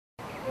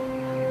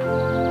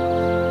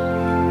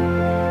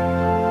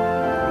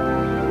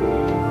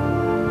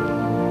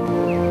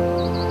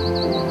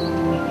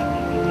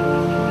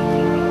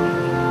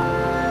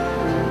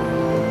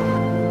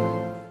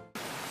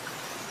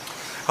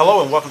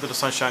and welcome to the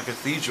Sunshine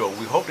Cathedral.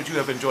 We hope that you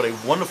have enjoyed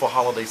a wonderful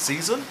holiday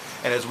season,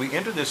 and as we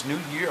enter this new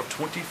year of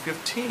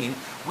 2015,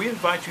 we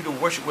invite you to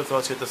worship with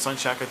us at the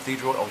Sunshine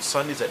Cathedral on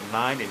Sundays at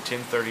 9 and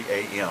 10:30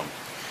 a.m.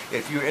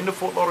 If you're in the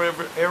Fort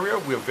Lauderdale area,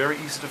 we're very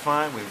easy to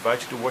find. We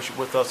invite you to worship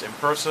with us in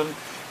person,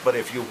 but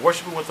if you're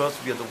worshiping with us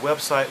via the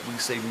website, we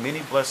say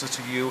many blessings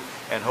to you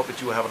and hope that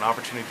you will have an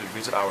opportunity to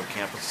visit our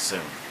campus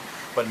soon.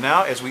 But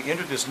now, as we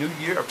enter this new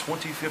year of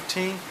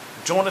 2015,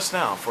 join us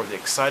now for the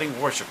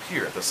exciting worship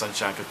here at the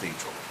Sunshine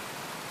Cathedral.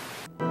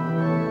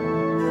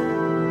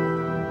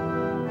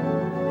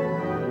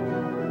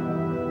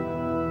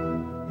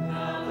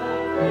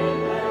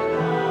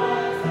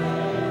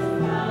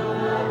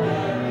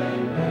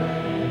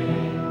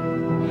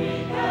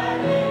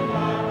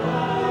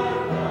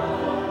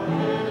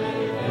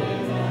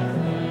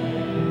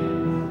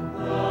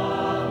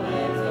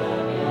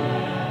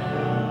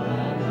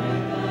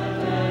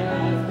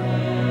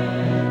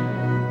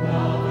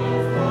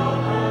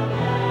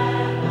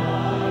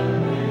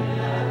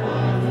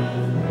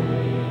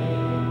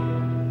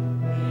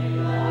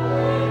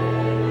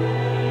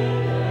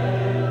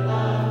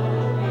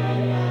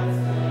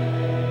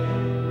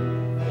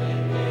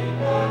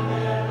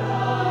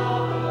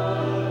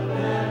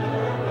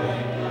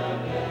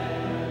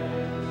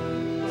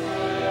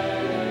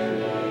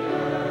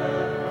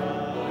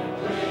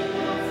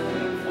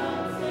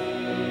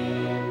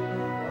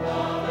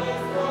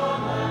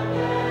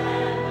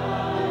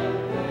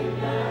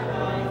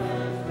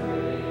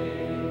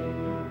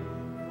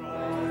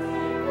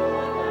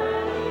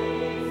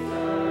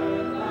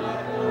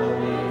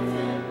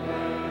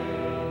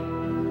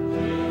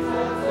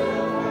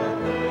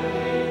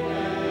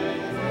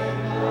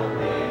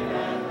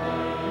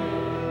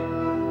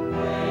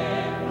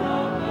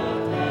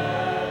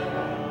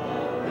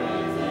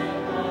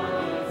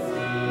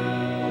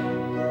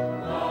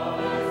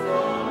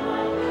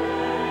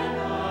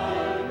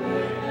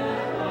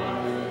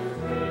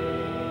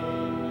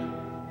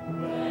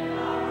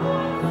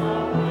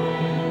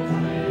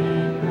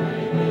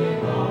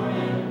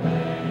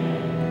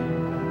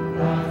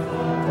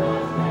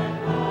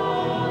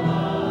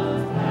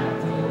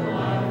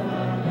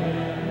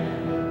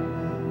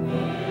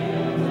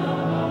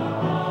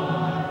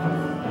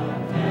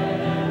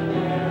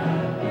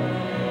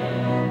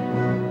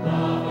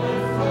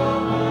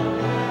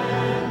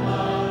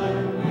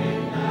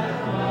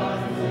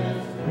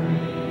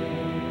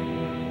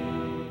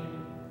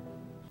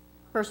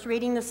 First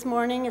reading this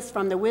morning is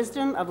from the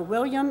Wisdom of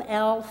William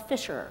L.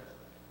 Fisher.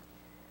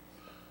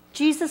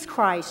 Jesus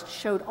Christ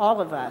showed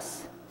all of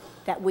us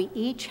that we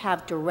each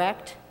have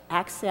direct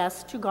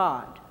access to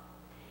God.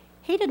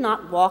 He did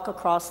not walk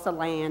across the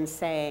land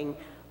saying,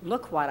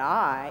 "Look what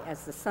I,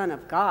 as the Son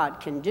of God,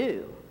 can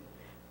do."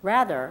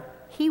 Rather,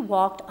 he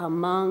walked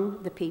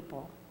among the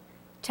people,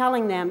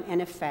 telling them,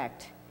 in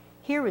effect,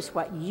 "Here is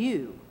what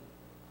you,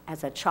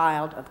 as a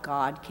child of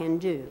God, can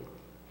do."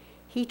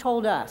 He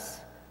told us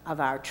of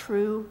our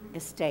true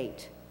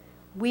estate.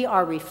 We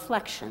are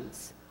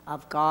reflections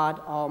of God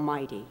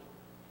Almighty.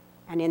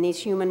 And in these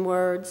human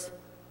words,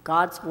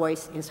 God's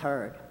voice is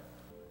heard.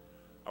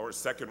 Our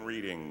second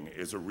reading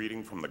is a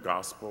reading from the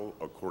Gospel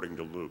according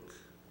to Luke.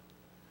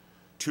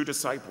 2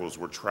 disciples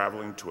were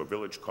traveling to a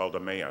village called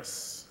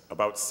Emmaus,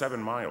 about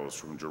 7 miles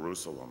from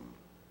Jerusalem.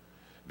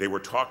 They were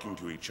talking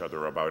to each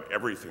other about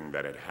everything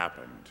that had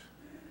happened.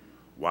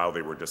 While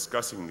they were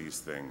discussing these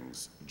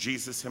things,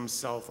 Jesus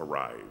himself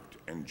arrived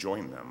and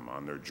joined them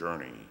on their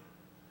journey.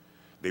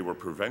 They were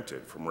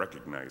prevented from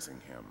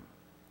recognizing him.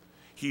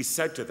 He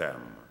said to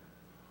them,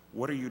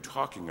 "What are you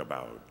talking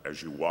about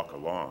as you walk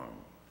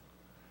along?"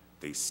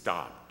 They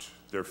stopped,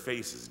 their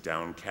faces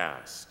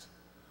downcast.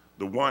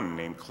 The one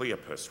named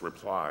Cleopas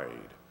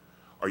replied,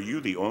 "Are you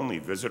the only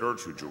visitor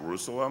to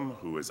Jerusalem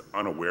who is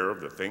unaware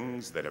of the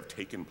things that have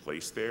taken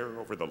place there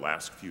over the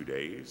last few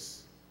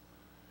days?"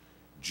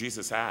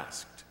 Jesus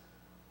asked,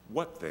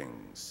 "What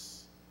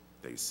things?"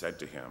 They said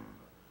to him,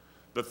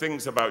 "The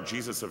things about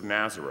Jesus of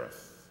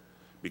Nazareth.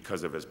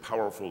 Because of his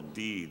powerful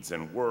deeds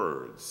and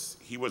words,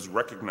 he was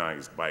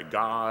recognized by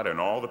God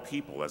and all the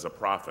people as a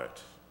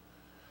prophet.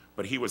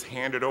 But he was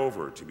handed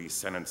over to be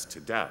sentenced to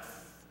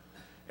death,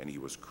 and he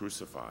was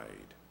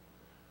crucified.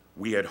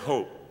 We had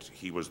hoped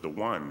he was the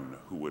one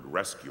who would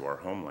rescue our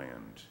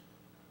homeland.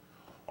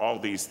 All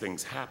these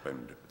things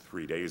happened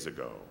 3 days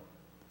ago.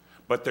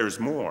 But there's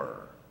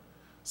more.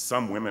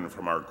 Some women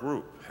from our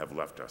group have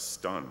left us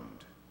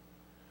stunned.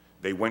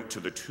 They went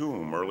to the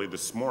tomb early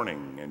this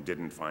morning and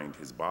didn't find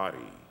his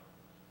body.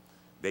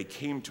 They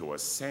came to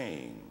us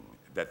saying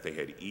that they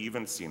had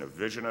even seen a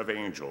vision of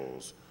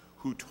angels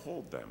who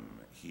told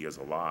them he is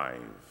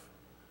alive.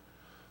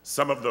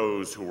 Some of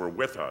those who were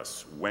with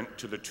us went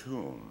to the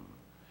tomb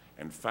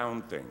and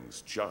found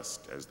things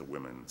just as the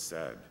women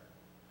said.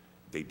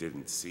 They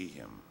didn't see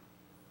him."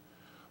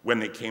 When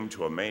they came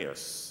to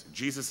Emmaus,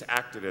 Jesus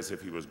acted as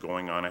if he was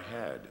going on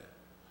ahead,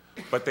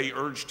 but they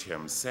urged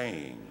him,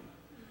 saying,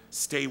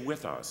 "Stay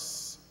with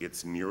us.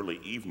 It's nearly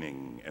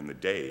evening and the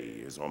day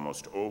is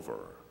almost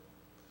over."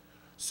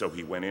 So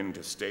he went in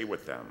to stay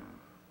with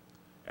them.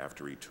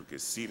 After he took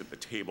his seat at the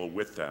table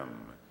with them,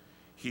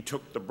 he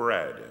took the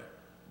bread,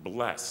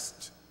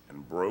 blessed,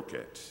 and broke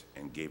it,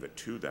 and gave it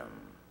to them.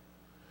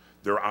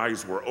 Their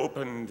eyes were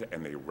opened,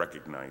 and they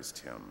recognized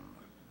him,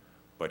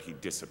 but he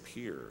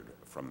disappeared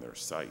from their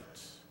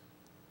sight.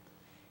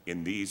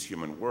 In these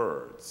human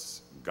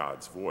words,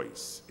 God's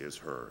voice is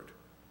heard.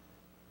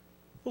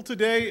 Well,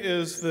 today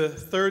is the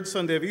third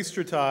Sunday of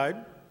Eastertide,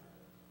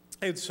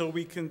 and so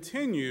we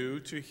continue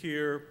to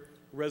hear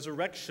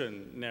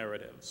resurrection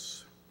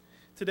narratives.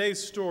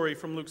 Today's story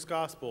from Luke's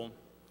Gospel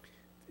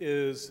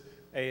is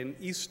an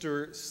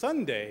Easter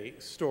Sunday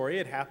story.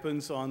 It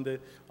happens on the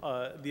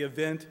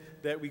event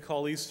that we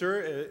call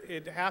Easter.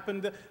 It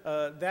happened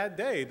that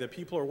day. The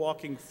people are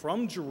walking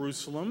from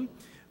Jerusalem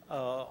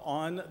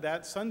on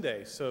that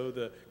Sunday. So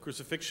the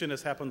crucifixion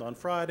has happened on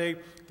Friday.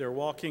 They're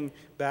walking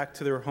back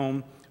to their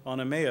home on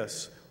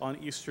Emmaus on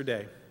Easter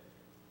Day.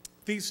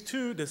 These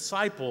two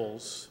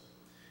disciples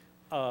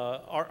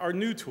are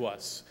new to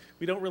us.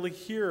 We don't really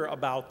hear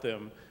about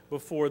them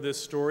before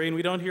this story, and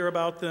we don't hear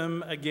about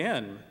them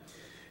again.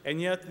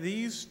 And yet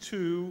these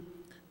two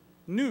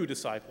new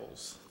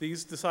disciples,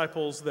 these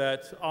disciples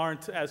that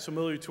aren't as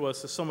familiar to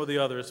us as some of the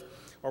others,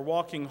 are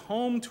walking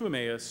home to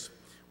Emmaus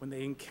when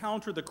they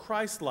encounter the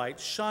Christ light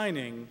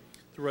shining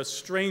through a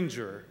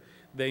stranger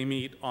they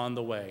meet on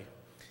the way.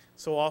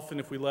 So often,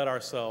 if we let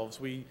ourselves,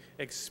 we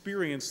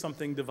experience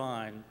something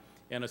divine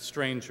in a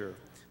stranger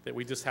that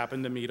we just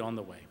happen to meet on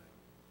the way.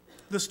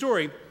 The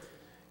story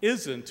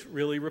isn't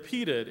really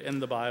repeated in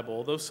the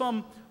Bible, though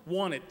some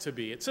want it to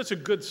be. It's such a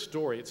good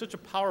story. It's such a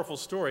powerful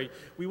story.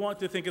 We want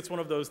to think it's one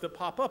of those that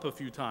pop up a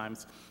few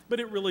times, but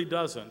it really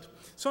doesn't.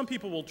 Some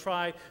people will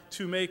try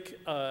to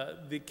make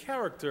the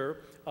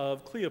character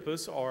of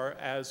Cleopas, or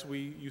as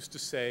we used to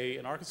say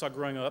in Arkansas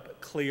growing up,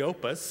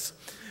 Cleopas,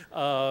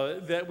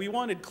 that we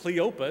wanted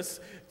Cleopas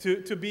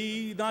to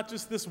be not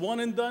just this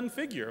one-and-done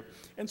figure.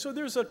 And so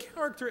there's a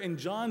character in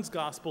John's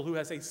Gospel who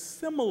has a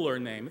similar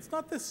name. It's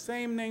not the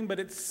same name, but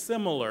it's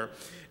similar.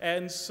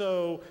 And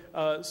so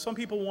some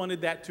people wanted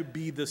that to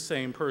be the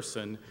same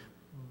person,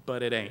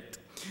 but it ain't.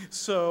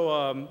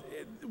 So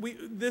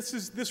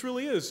this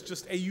really is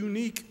just a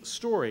unique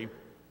story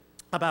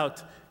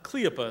about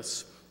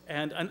Cleopas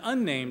and an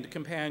unnamed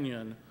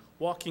companion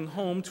walking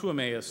home to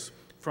Emmaus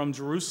from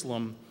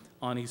Jerusalem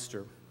on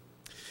Easter.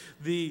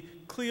 The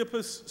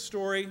Cleopas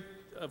story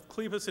of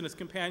Cleopas and his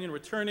companion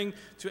returning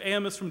to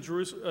Emmaus from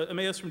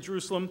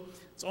Jerusalem,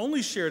 it's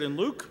only shared in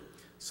Luke,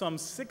 some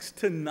 6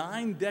 to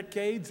 9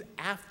 decades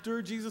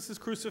after Jesus'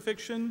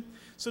 crucifixion.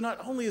 So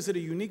not only is it a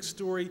unique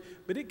story,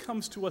 but it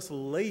comes to us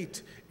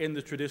late in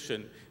the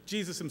tradition.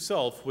 Jesus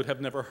himself would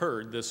have never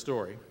heard this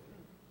story.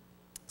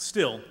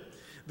 Still,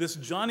 this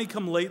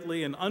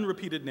Johnny-come-lately and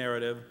unrepeated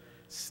narrative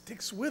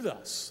sticks with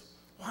us.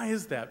 Why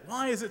is that?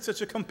 Why is it such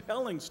a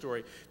compelling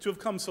story to have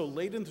come so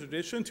late in the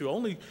tradition, to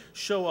only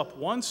show up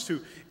once,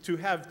 to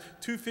have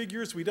two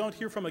figures we don't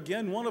hear from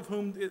again, one of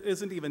whom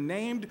isn't even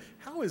named?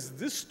 How is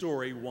this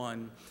story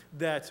one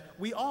that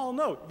we all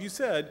know? You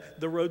said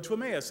the road to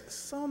Emmaus.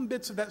 Some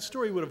bits of that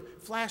story would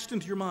have flashed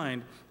into your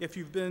mind if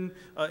you've been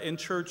in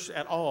church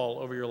at all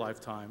over your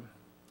lifetime.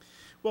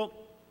 Well,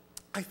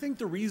 I think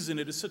the reason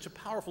it is such a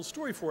powerful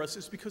story for us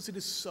is because it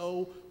is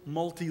so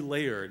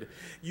multi-layered.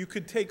 You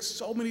could take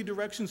so many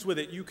directions with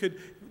it. You could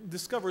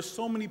discover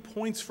so many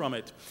points from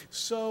it.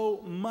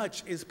 So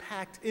much is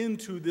packed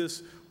into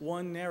this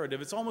one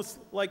narrative. It's almost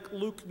like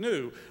Luke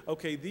knew,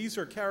 okay, these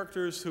are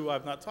characters who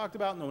I've not talked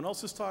about. No one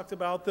else has talked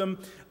about them.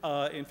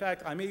 In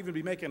fact, I may even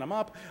be making them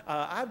up.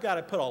 I've got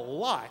to put a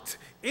lot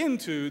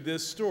into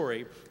this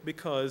story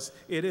because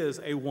it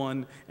is a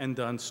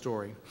one-and-done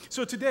story.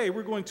 So today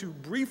we're going to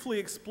briefly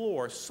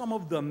explore some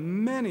of the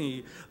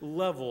many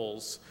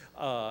levels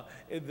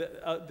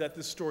that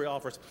this story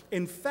offers.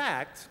 In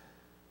fact,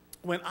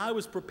 when I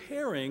was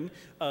preparing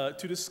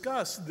to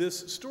discuss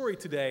this story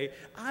today,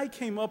 I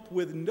came up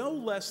with no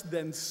less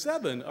than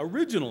 7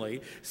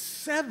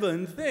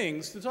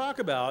 things to talk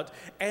about.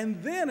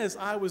 And then as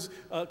I was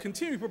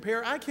continuing to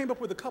prepare, I came up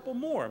with a couple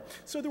more.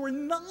 So there were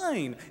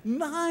 9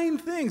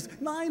 things,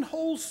 9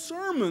 whole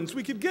sermons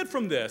we could get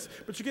from this.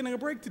 But you're getting a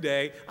break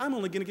today. I'm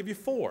only going to give you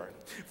 4.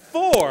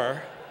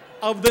 4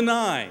 of the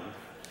 9.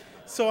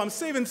 So I'm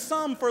saving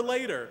some for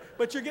later,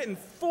 but you're getting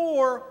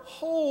 4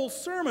 whole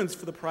sermons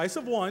for the price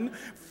of 1.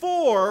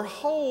 4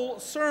 whole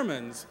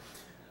sermons.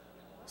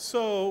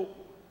 So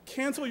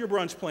cancel your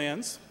brunch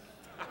plans.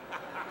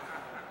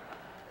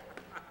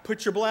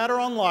 Put your bladder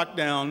on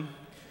lockdown.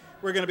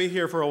 We're going to be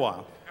here for a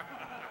while.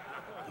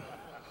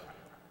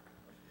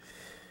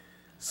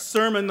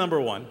 Sermon number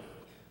 1.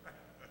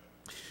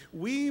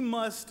 We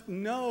must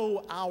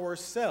know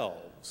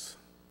ourselves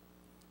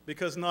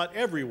because not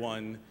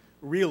everyone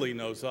really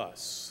knows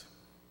us.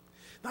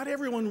 Not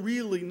everyone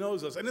really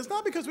knows us. And it's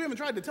not because we haven't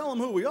tried to tell them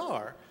who we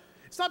are.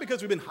 It's not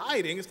because we've been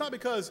hiding. It's not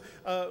because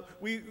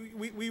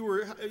we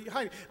were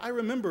hiding. I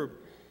remember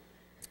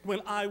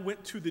when I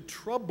went to the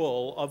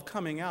trouble of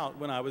coming out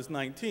when I was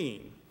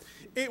 19.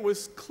 It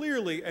was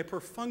clearly a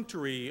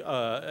perfunctory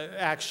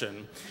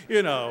action,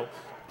 you know.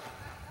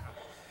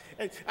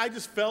 I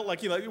just felt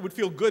like, it would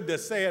feel good to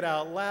say it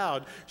out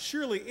loud.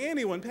 Surely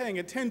anyone paying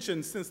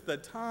attention since the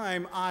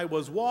time I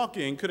was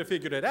walking could have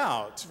figured it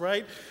out,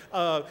 right?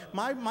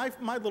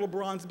 My little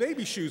bronze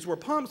baby shoes were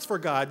pumps, for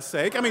God's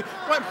sake. I mean,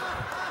 what?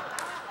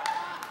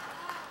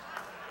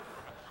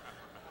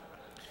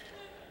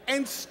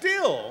 And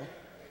still,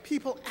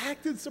 people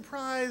acted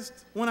surprised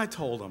when I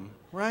told them,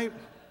 right?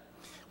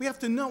 We have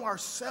to know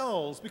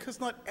ourselves because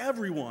not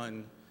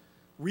everyone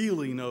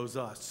really knows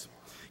us.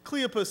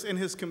 Cleopas and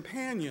his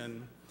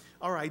companion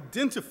are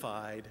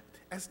identified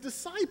as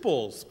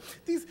disciples.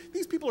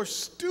 These people are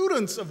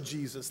students of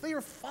Jesus. They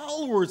are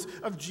followers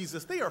of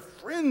Jesus. They are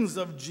friends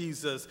of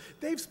Jesus.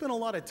 They've spent a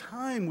lot of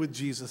time with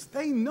Jesus.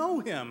 They know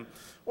him,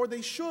 or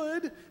they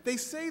should. They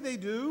say they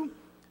do.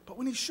 But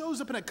when he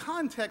shows up in a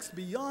context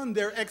beyond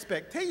their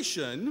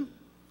expectation,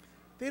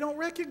 they don't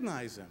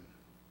recognize him.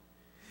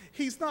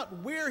 He's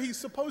not where he's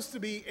supposed to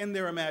be in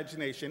their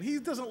imagination. He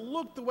doesn't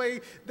look the way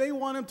they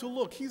want him to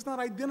look. He's not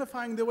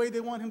identifying the way they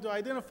want him to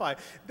identify.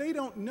 They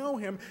don't know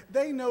him.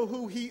 They know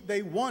who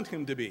they want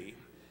him to be.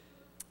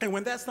 And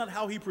when that's not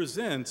how he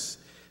presents,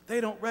 they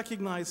don't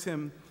recognize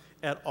him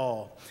at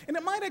all. And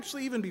it might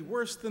actually even be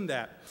worse than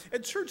that. A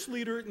church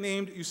leader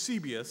named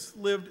Eusebius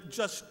lived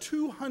just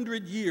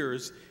 200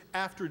 years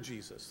after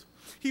Jesus.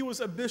 He was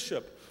a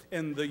bishop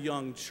in the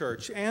young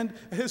church and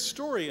a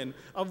historian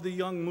of the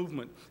young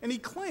movement. And he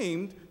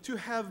claimed to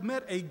have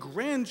met a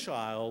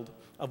grandchild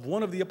of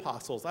one of the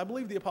apostles. I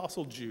believe the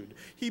apostle Jude.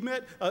 He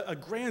met a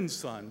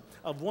grandson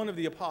of one of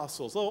the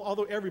apostles,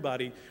 although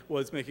everybody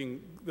was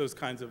making those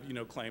kinds of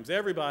claims.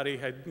 Everybody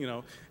had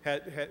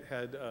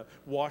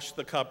washed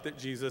the cup that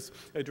Jesus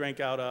drank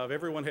out of.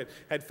 Everyone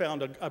had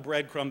found a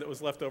breadcrumb that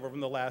was left over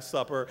from the Last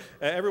Supper.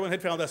 Everyone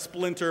had found a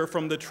splinter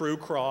from the true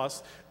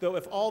cross, though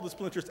if all the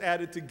splinters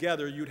added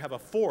together, you'd have a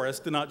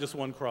forest and not just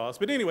one cross.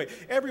 But anyway,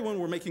 everyone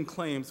were making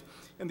claims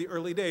in the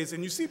early days,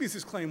 and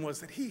Eusebius' claim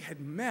was that he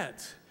had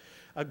met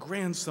a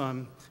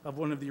grandson of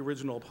one of the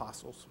original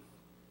apostles.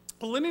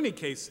 Well, in any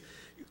case,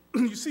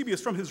 Eusebius,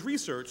 from his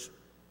research,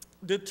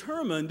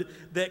 determined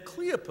that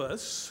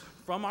Cleopas,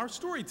 from our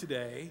story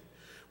today,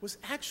 was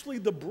actually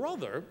the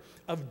brother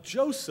of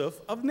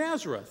Joseph of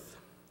Nazareth.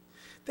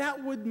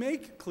 That would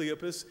make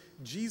Cleopas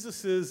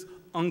Jesus'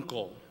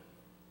 uncle.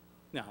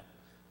 Now,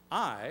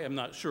 I am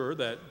not sure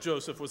that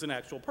Joseph was an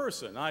actual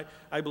person. I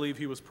believe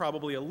he was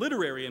probably a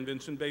literary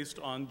invention based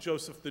on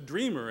Joseph the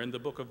Dreamer in the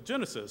book of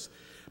Genesis.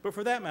 But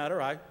for that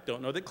matter, I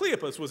don't know that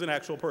Cleopas was an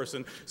actual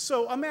person.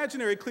 So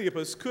imaginary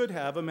Cleopas could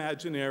have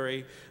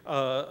imaginary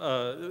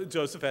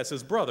Joseph as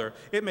his brother.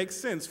 It makes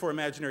sense for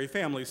imaginary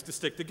families to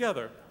stick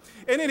together.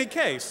 In any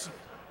case,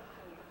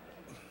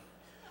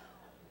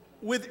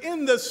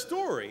 within the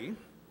story,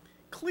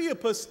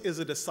 Cleopas is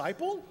a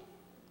disciple,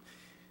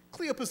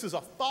 Cleopas is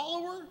a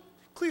follower,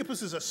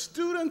 Cleopas is a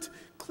student,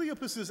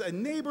 Cleopas is a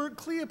neighbor,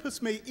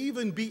 Cleopas may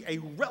even be a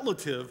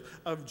relative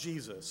of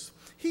Jesus.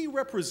 He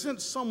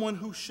represents someone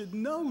who should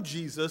know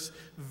Jesus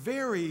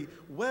very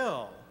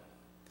well.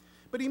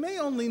 But he may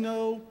only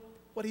know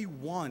what he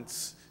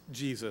wants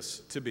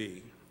Jesus to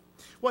be,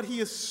 what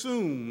he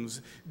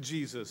assumes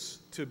Jesus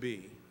to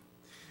be,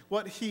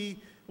 what he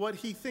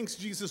thinks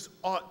Jesus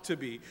ought to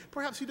be.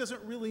 Perhaps he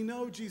doesn't really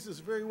know Jesus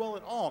very well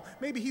at all.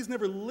 Maybe he's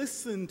never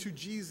listened to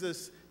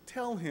Jesus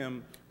tell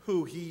him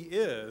who he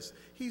is.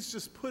 He's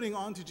just putting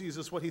onto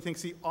Jesus what he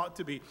thinks he ought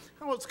to be.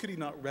 How else could he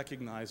not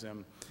recognize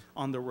him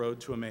on the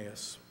road to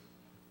Emmaus?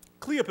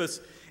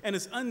 Cleopas and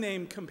his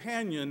unnamed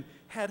companion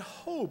had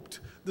hoped,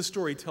 the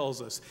story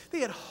tells us. They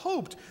had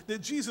hoped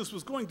that Jesus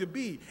was going to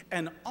be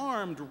an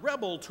armed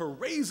rebel to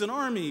raise an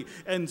army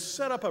and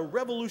set up a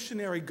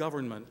revolutionary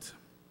government.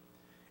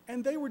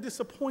 And they were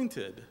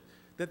disappointed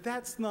that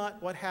that's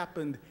not what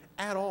happened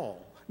at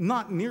all,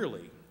 not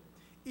nearly,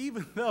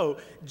 even though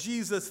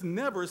Jesus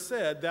never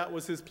said that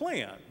was his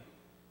plan.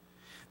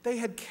 They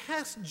had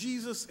cast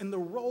Jesus in the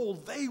role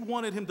they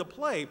wanted him to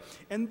play,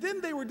 and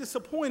then they were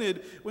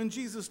disappointed when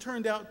Jesus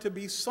turned out to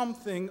be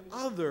something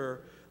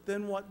other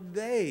than what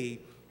they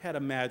had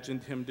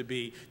imagined him to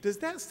be. Does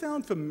that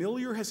sound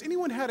familiar? Has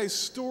anyone had a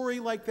story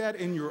like that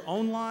in your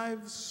own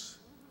lives?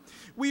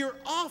 We are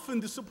often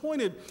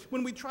disappointed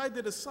when we try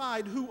to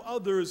decide who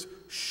others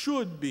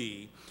should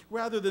be,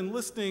 rather than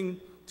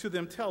listening to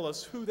them tell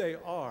us who they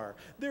are.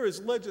 There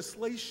is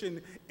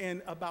legislation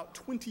in about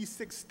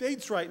 26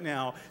 states right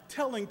now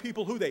telling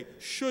people who they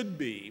should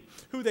be,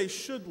 who they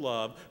should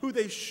love, who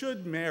they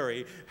should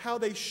marry, how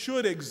they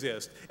should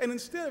exist. And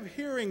instead of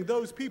hearing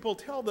those people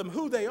tell them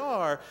who they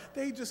are,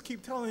 they just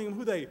keep telling them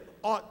who they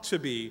ought to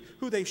be,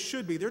 who they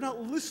should be. They're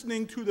not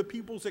listening to the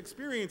people's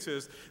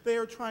experiences. They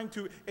are trying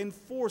to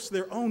enforce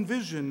their own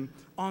vision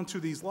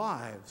onto these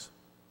lives.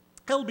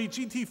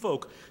 LGBT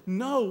folk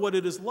know what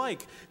it is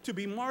like to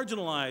be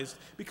marginalized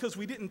because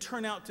we didn't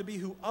turn out to be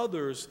who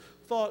others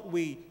thought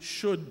we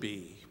should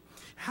be.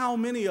 How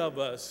many of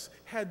us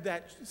had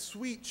that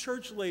sweet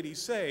church lady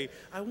say,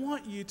 I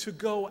want you to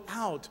go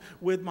out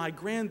with my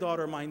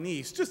granddaughter, my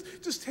niece.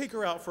 Just take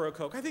her out for a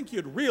Coke. I think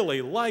you'd really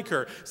like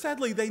her.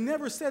 Sadly, they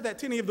never said that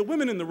to any of the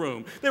women in the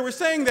room. They were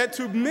saying that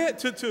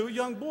to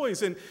young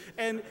boys.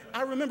 And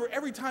I remember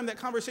every time that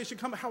conversation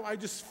came, how I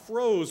just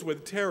froze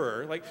with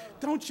terror. Like,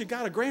 don't you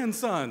got a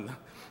grandson?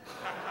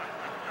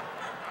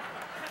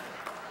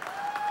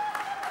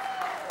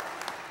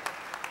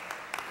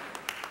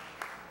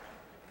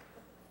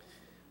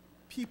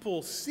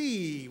 People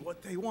see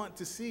what they want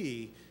to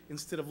see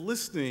instead of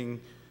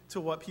listening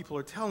to what people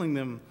are telling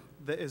them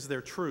that is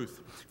their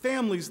truth.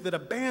 Families that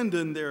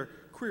abandon their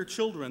queer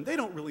children, they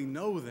don't really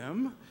know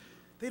them.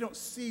 They don't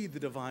see the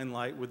divine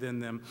light within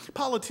them.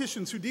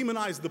 Politicians who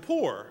demonize the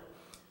poor,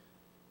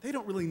 they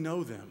don't really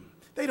know them.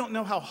 They don't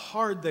know how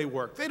hard they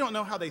work. They don't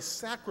know how they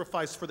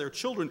sacrifice for their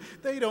children.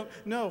 They don't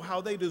know how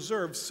they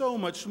deserve so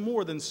much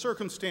more than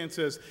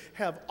circumstances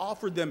have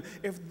offered them.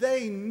 If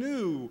they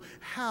knew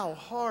how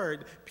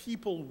hard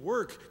people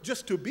work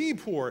just to be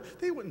poor,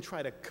 they wouldn't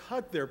try to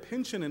cut their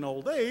pension in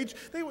old age.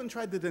 They wouldn't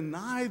try to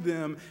deny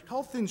them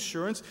health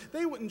insurance.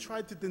 They wouldn't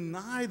try to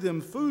deny them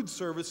food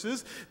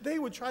services. They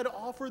would try to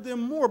offer them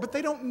more, but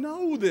they don't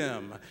know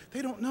them.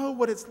 They don't know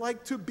what it's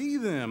like to be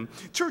them.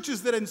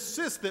 Churches that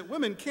insist that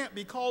women can't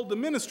be called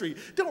to ministry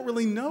don't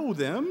really know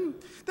them.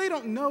 They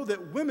don't know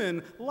that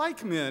women,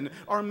 like men,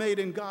 are made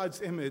in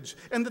God's image,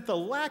 and that the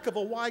lack of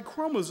a Y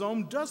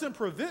chromosome doesn't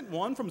prevent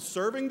one from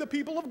serving the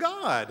people of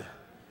God.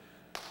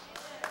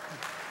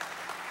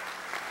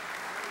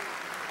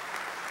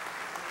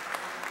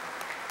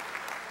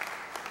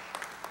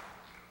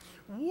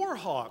 War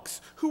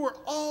hawks who are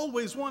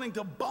always wanting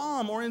to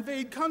bomb or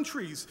invade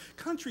countries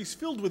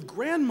filled with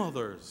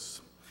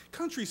grandmothers,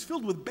 countries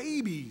filled with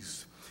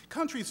babies,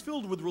 countries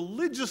filled with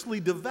religiously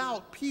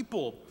devout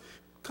people,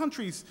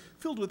 countries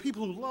filled with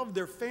people who love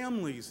their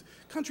families,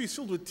 countries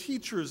filled with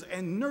teachers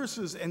and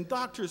nurses and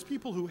doctors,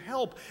 people who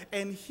help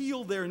and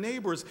heal their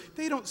neighbors.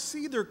 They don't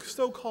see their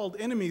so-called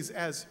enemies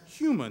as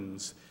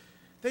humans.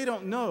 They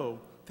don't know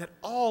that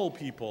all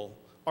people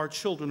are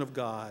children of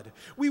God.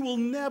 We will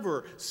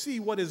never see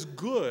what is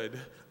good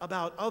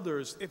about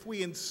others if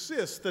we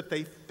insist that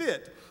they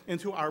fit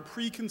into our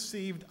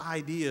preconceived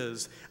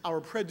ideas, our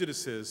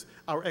prejudices,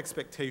 our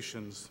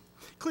expectations.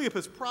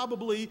 Cleopas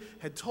probably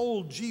had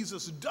told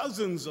Jesus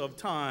dozens of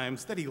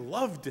times that he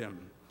loved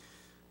him,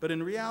 but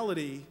in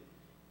reality,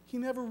 he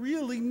never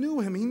really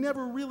knew him. He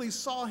never really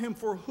saw him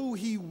for who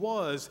he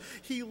was.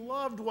 He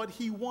loved what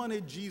he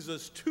wanted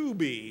Jesus to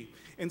be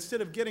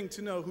instead of getting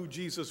to know who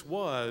Jesus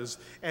was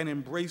and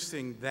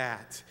embracing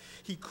that.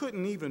 He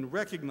couldn't even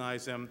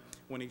recognize him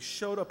when he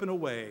showed up in a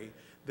way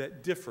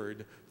that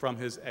differed from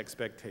his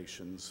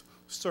expectations.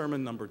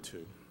 Sermon number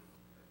 2.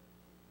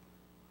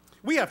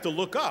 We have to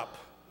look up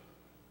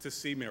to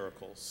see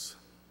miracles.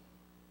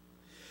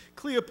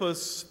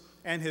 Cleopas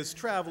and his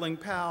traveling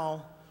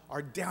pal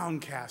are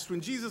downcast.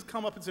 When Jesus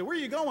come up and say, "Where are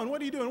you going? What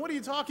are you doing? What are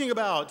you talking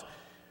about?"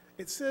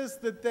 It says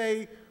that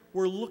they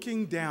were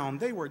looking down.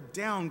 They were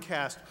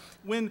downcast.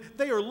 When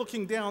they are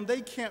looking down, they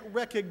can't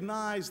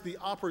recognize the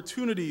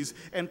opportunities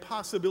and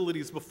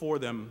possibilities before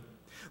them.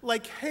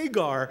 Like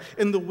Hagar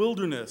in the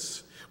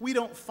wilderness, we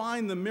don't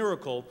find the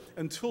miracle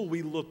until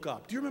we look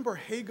up. Do you remember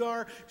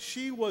Hagar?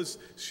 She was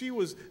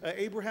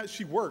Abraham.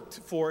 She worked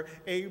for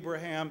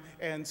Abraham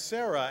and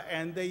Sarah,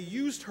 and they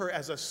used her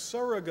as a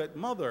surrogate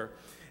mother,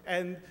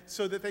 and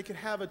so that they could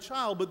have a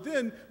child. But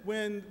then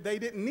when they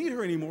didn't need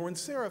her anymore, when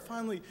Sarah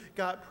finally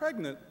got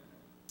pregnant,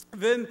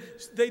 then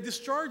they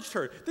discharged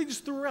her. They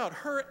just threw her out,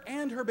 her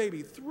and her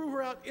baby, threw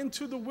her out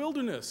into the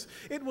wilderness.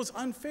 It was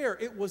unfair.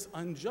 It was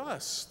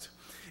unjust.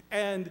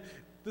 And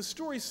the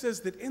story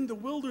says that in the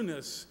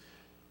wilderness,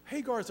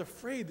 Hagar is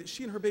afraid that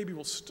she and her baby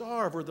will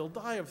starve or they'll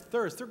die of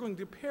thirst. They're going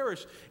to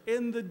perish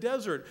in the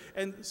desert.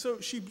 And so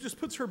she just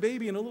puts her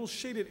baby in a little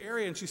shaded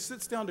area and she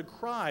sits down to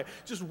cry,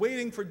 just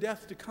waiting for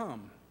death to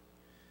come.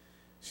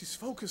 She's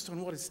focused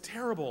on what is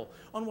terrible,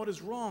 on what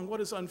is wrong,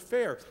 what is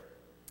unfair.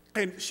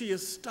 And she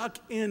is stuck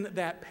in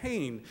that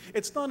pain.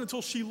 It's not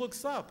until she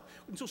looks up,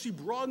 until she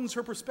broadens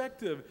her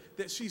perspective,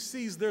 that she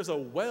sees there's a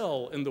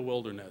well in the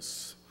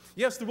wilderness.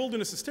 Yes, the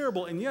wilderness is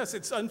terrible, and yes,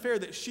 it's unfair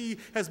that she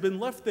has been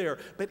left there,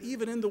 but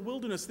even in the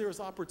wilderness, there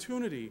is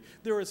opportunity,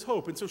 there is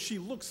hope, and so she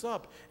looks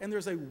up, and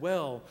there's a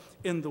well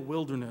in the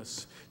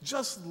wilderness.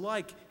 Just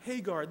like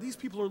Hagar, these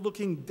people are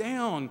looking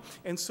down,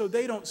 and so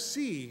they don't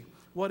see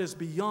what is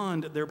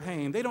beyond their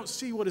pain. They don't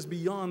see what is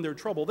beyond their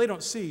trouble. They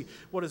don't see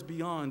what is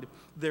beyond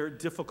their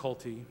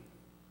difficulty.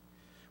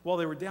 While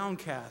they were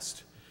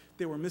downcast,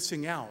 they were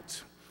missing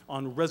out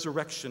on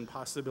resurrection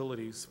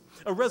possibilities.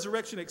 A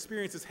resurrection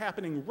experience is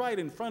happening right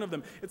in front of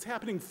them. It's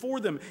happening for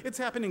them. It's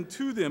happening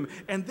to them,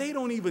 and they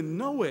don't even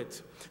know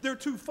it. They're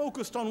too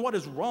focused on what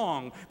is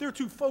wrong. They're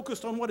too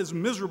focused on what is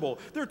miserable.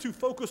 They're too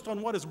focused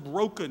on what is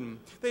broken.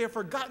 They have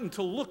forgotten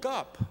to look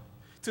up,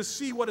 to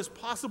see what is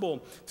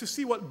possible, to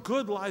see what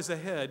good lies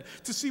ahead,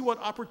 to see what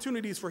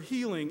opportunities for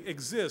healing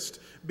exist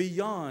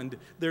beyond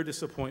their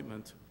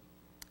disappointment.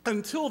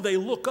 Until they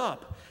look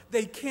up,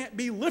 they can't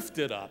be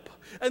lifted up.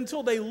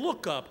 Until they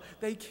look up,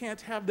 they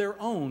can't have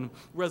their own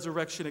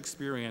resurrection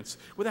experience.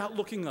 Without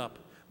looking up,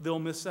 they'll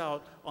miss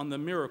out on the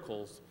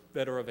miracles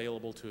that are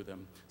available to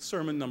them.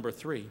 Sermon number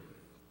 3.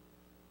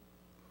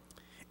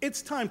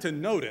 It's time to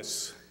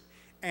notice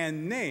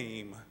and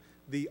name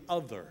the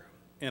other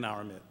in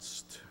our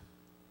midst.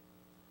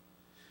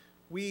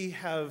 We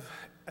have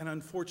an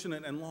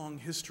unfortunate and long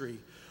history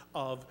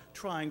of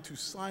trying to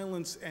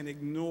silence and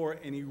ignore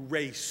and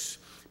erase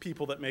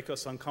people that make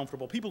us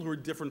uncomfortable, people who are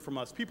different from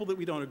us, people that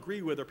we don't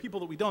agree with, or people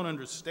that we don't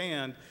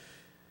understand.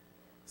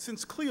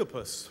 Since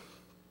Cleopas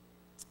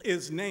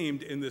is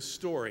named in this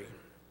story,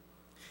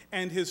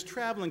 and his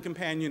traveling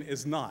companion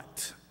is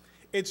not,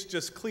 it's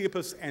just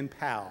Cleopas and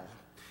pal,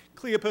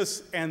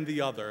 Cleopas and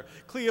the other,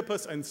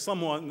 Cleopas and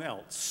someone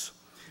else.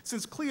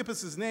 Since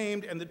Cleopas is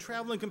named and the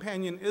traveling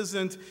companion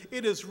isn't,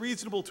 it is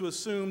reasonable to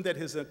assume that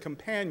his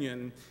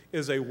companion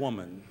is a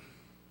woman.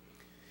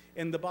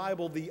 In the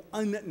Bible, the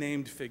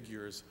unnamed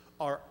figures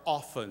are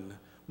often,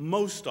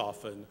 most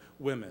often,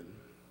 women.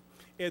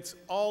 It's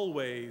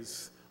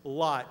always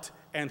Lot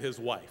and his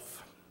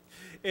wife.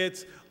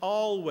 It's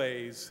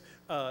always,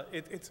 and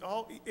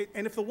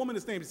if the woman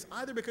is named, it's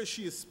either because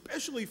she is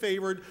specially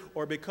favored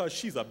or because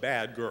she's a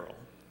bad girl.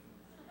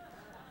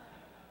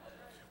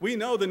 We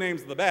know the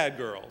names of the bad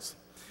girls.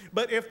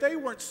 But if they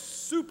weren't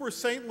super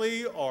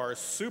saintly or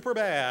super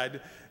bad,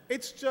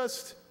 it's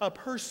just a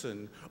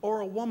person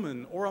or a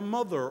woman or a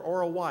mother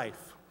or a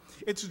wife.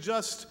 It's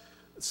just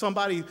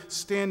somebody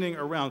standing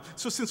around.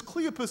 So since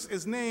Cleopas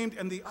is named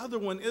and the other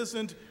one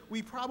isn't,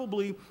 we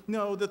probably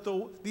know that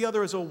the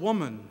other is a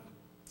woman.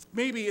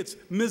 Maybe it's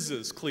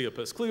Mrs.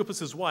 Cleopas,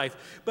 Cleopas's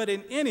wife. But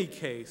in any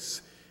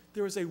case,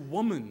 there is a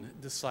woman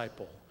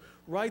disciple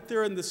right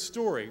there in the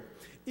story,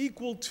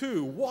 equal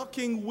to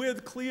walking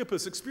with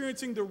Cleopas,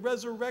 experiencing the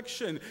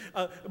resurrection,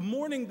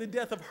 mourning the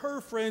death of her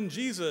friend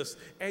Jesus,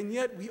 and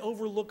yet we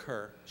overlook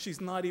her.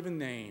 She's not even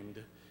named.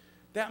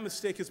 That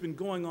mistake has been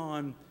going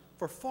on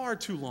for far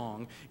too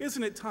long.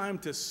 Isn't it time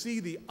to see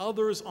the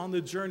others on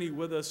the journey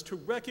with us, to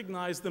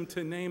recognize them,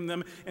 to name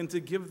them, and to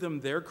give them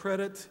their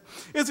credit?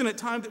 Isn't it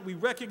time that we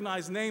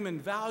recognize, name,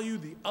 and value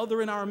the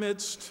other in our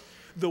midst,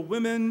 the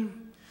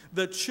women,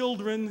 the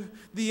children,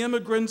 the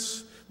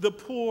immigrants, the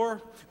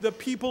poor, the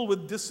people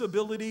with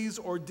disabilities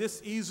or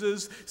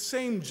diseases,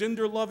 same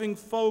gender-loving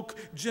folk,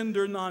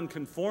 gender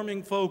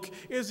non-conforming folk?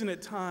 Isn't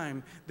it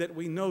time that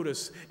we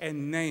notice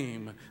and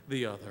name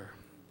the other?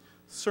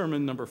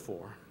 Sermon number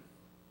 4.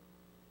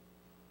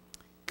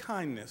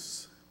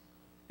 Kindness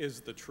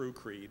is the true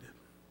creed.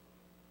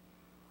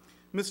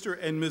 Mr.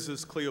 and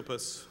Mrs.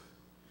 Cleopas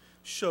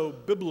show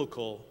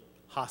biblical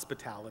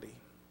hospitality.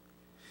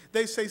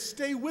 They say,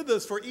 "Stay with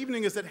us, for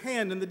evening is at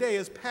hand and the day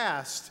is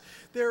past."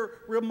 They're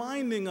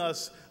reminding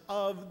us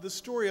of the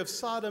story of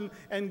Sodom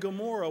and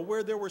Gomorrah,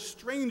 where there were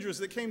strangers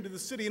that came to the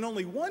city, and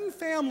only one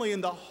family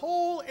in the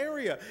whole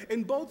area,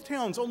 in both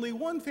towns, only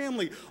one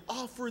family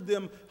offered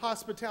them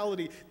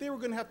hospitality. They were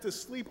going to have to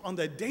sleep on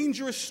the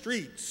dangerous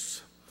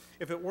streets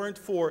if it weren't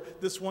for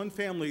this one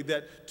family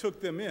that took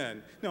them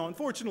in. Now,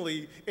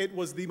 unfortunately, it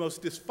was the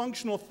most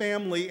dysfunctional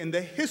family in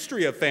the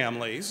history of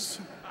families.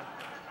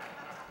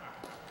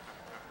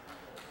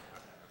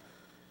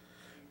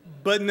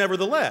 But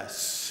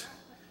nevertheless,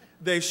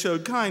 they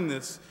showed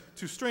kindness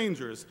to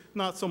strangers,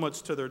 not so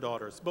much to their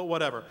daughters, but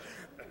whatever.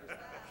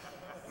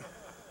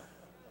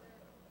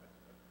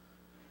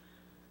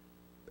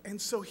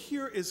 And so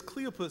here is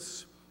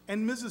Cleopas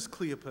and Mrs.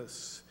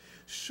 Cleopas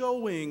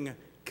showing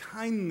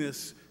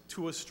kindness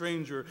to a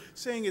stranger,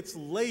 saying, "It's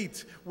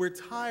late, we're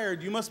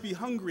tired, you must be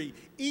hungry,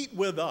 eat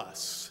with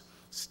us.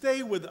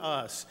 Stay with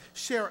us.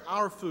 Share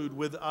our food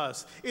with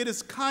us." It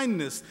is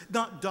kindness,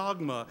 not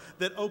dogma,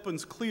 that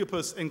opens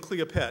Cleopas and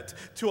Cleopette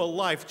to a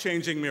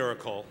life-changing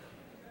miracle.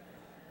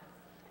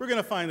 We're going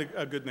to find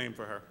a good name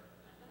for her.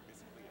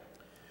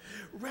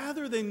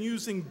 Rather than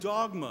using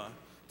dogma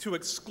to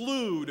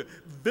exclude,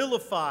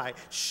 vilify,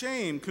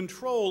 shame,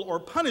 control, or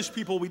punish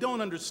people we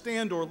don't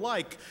understand or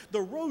like,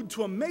 the Road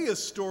to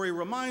Emmaus story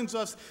reminds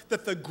us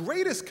that the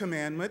greatest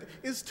commandment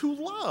is to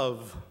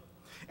love.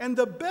 And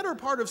the better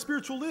part of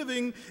spiritual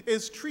living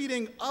is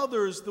treating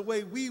others the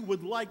way we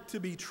would like to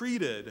be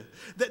treated.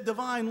 That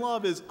divine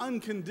love is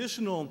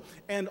unconditional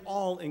and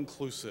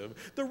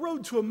all-inclusive. The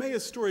Road to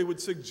Emmaus story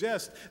would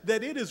suggest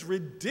that it is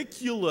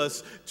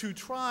ridiculous to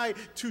try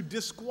to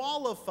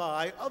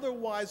disqualify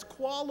otherwise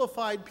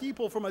qualified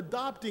people from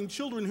adopting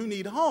children who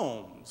need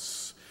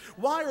homes.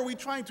 Why are we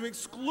trying to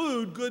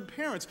exclude good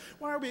parents?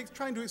 Why are we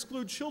trying to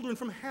exclude children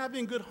from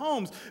having good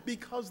homes?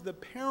 Because the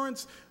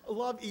parents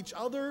love each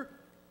other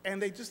and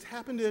they just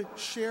happen to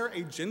share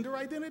a gender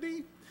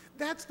identity?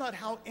 That's not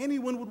how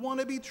anyone would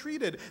want to be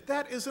treated.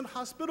 That isn't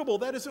hospitable.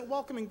 That isn't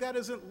welcoming. That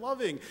isn't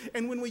loving.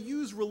 And when we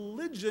use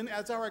religion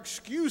as our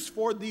excuse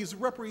for these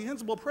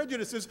reprehensible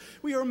prejudices,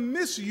 we are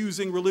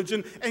misusing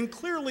religion and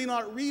clearly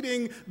not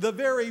reading the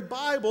very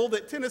Bible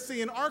that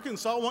Tennessee and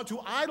Arkansas want to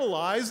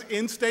idolize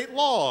in state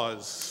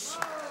laws.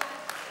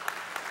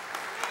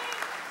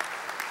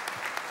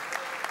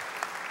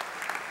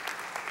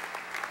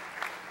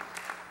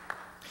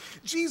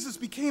 Jesus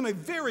became a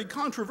very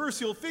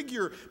controversial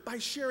figure by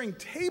sharing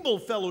table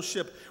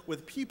fellowship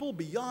with people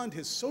beyond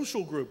his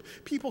social group,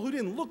 people who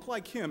didn't look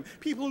like him,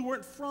 people who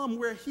weren't from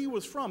where he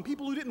was from,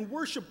 people who didn't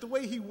worship the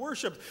way he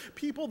worshiped,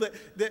 people that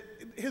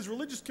his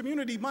religious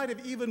community might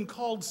have even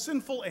called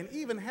sinful and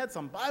even had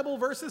some Bible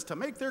verses to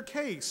make their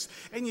case.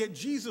 And yet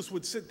Jesus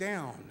would sit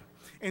down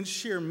and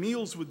share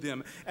meals with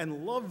them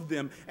and love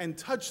them and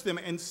touch them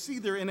and see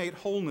their innate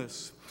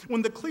wholeness.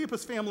 When the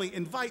Cleopas family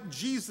invite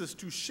Jesus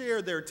to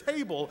share their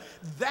table,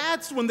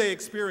 that's when they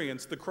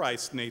experience the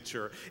Christ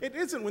nature. It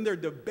isn't when they're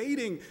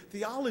debating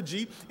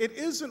theology. It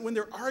isn't when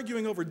they're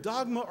arguing over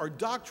dogma or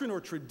doctrine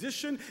or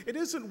tradition. It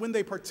isn't when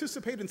they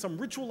participate in some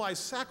ritualized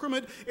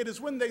sacrament. It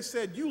is when they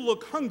said, "You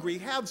look hungry,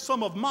 have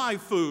some of my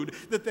food,"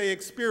 that they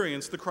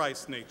experience the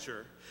Christ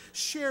nature.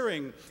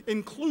 Sharing,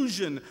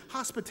 inclusion,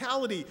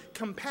 hospitality,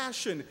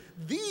 compassion,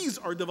 these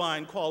are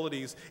divine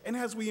qualities, and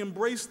as we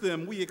embrace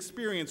them, we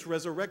experience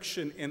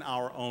resurrection in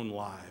our own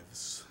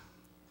lives.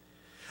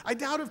 I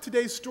doubt if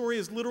today's story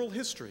is literal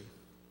history,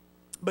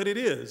 but it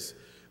is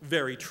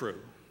very true.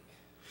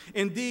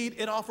 Indeed,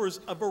 it offers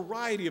a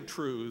variety of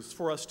truths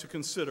for us to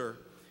consider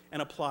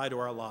and apply to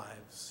our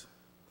lives.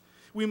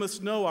 We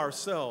must know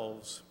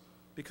ourselves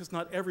because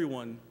not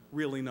everyone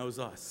really knows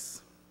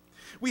us.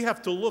 We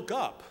have to look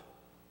up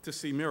to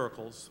see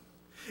miracles.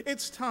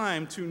 It's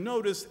time to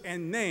notice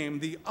and name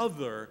the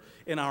other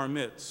in our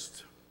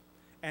midst.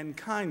 And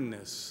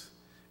kindness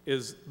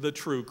is the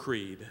true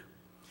creed.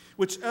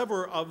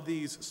 Whichever of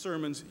these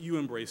sermons you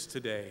embrace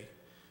today,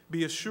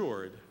 be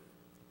assured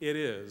it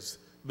is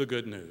the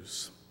good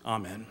news.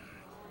 Amen.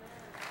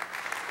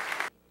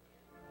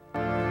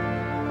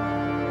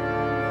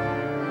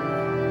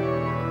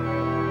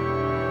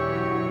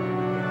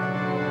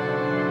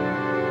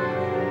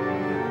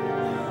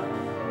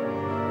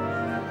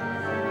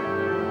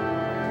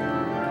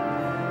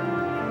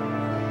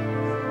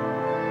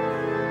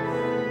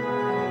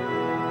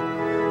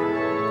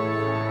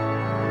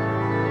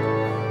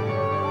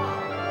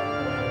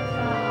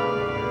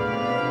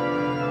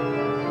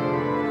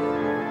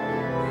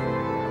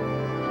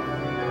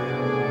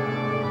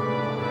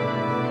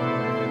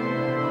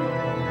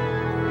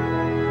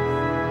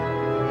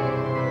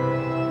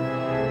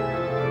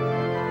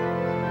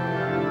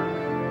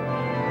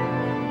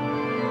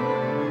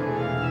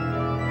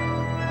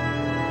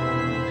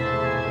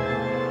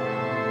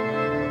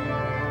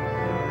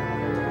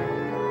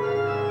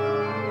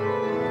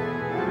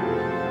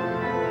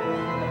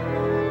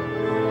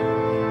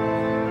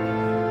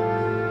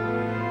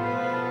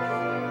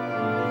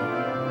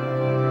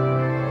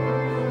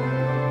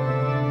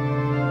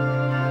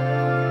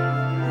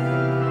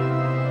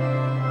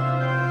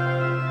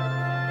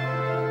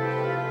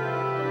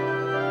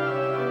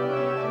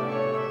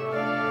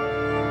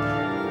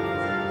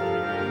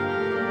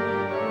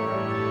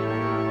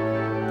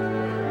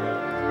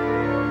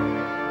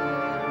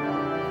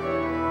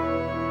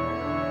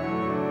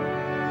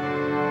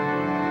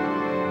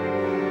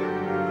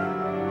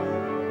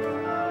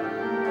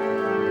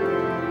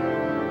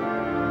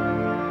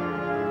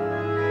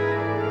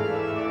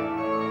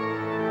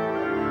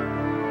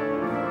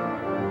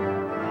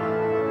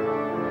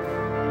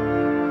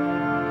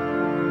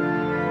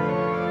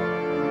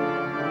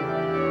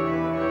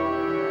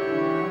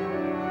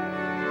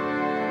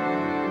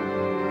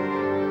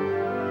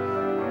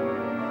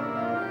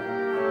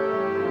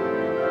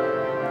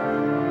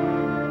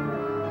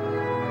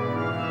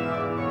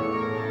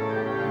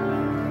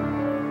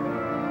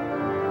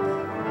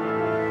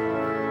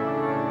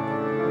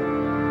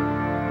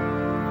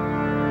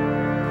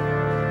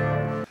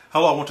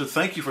 Hello, I want to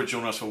thank you for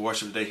joining us for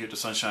worship today here at the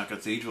Sunshine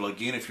Cathedral.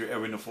 Again, if you're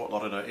ever in the Fort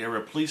Lauderdale area,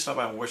 please stop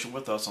by and worship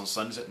with us on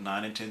Sundays at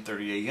 9 and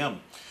 10:30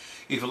 a.m.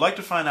 If you'd like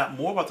to find out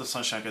more about the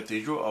Sunshine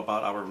Cathedral,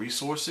 about our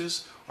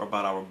resources, or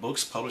about our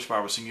books published by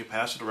our senior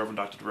pastor, the Reverend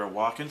Dr. Durrell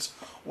Watkins,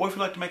 or if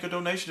you'd like to make a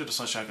donation to the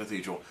Sunshine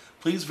Cathedral,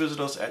 please visit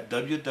us at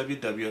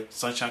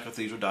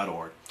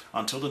www.sunshinecathedral.org.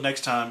 Until the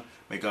next time,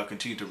 may God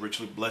continue to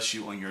richly bless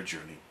you on your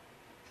journey.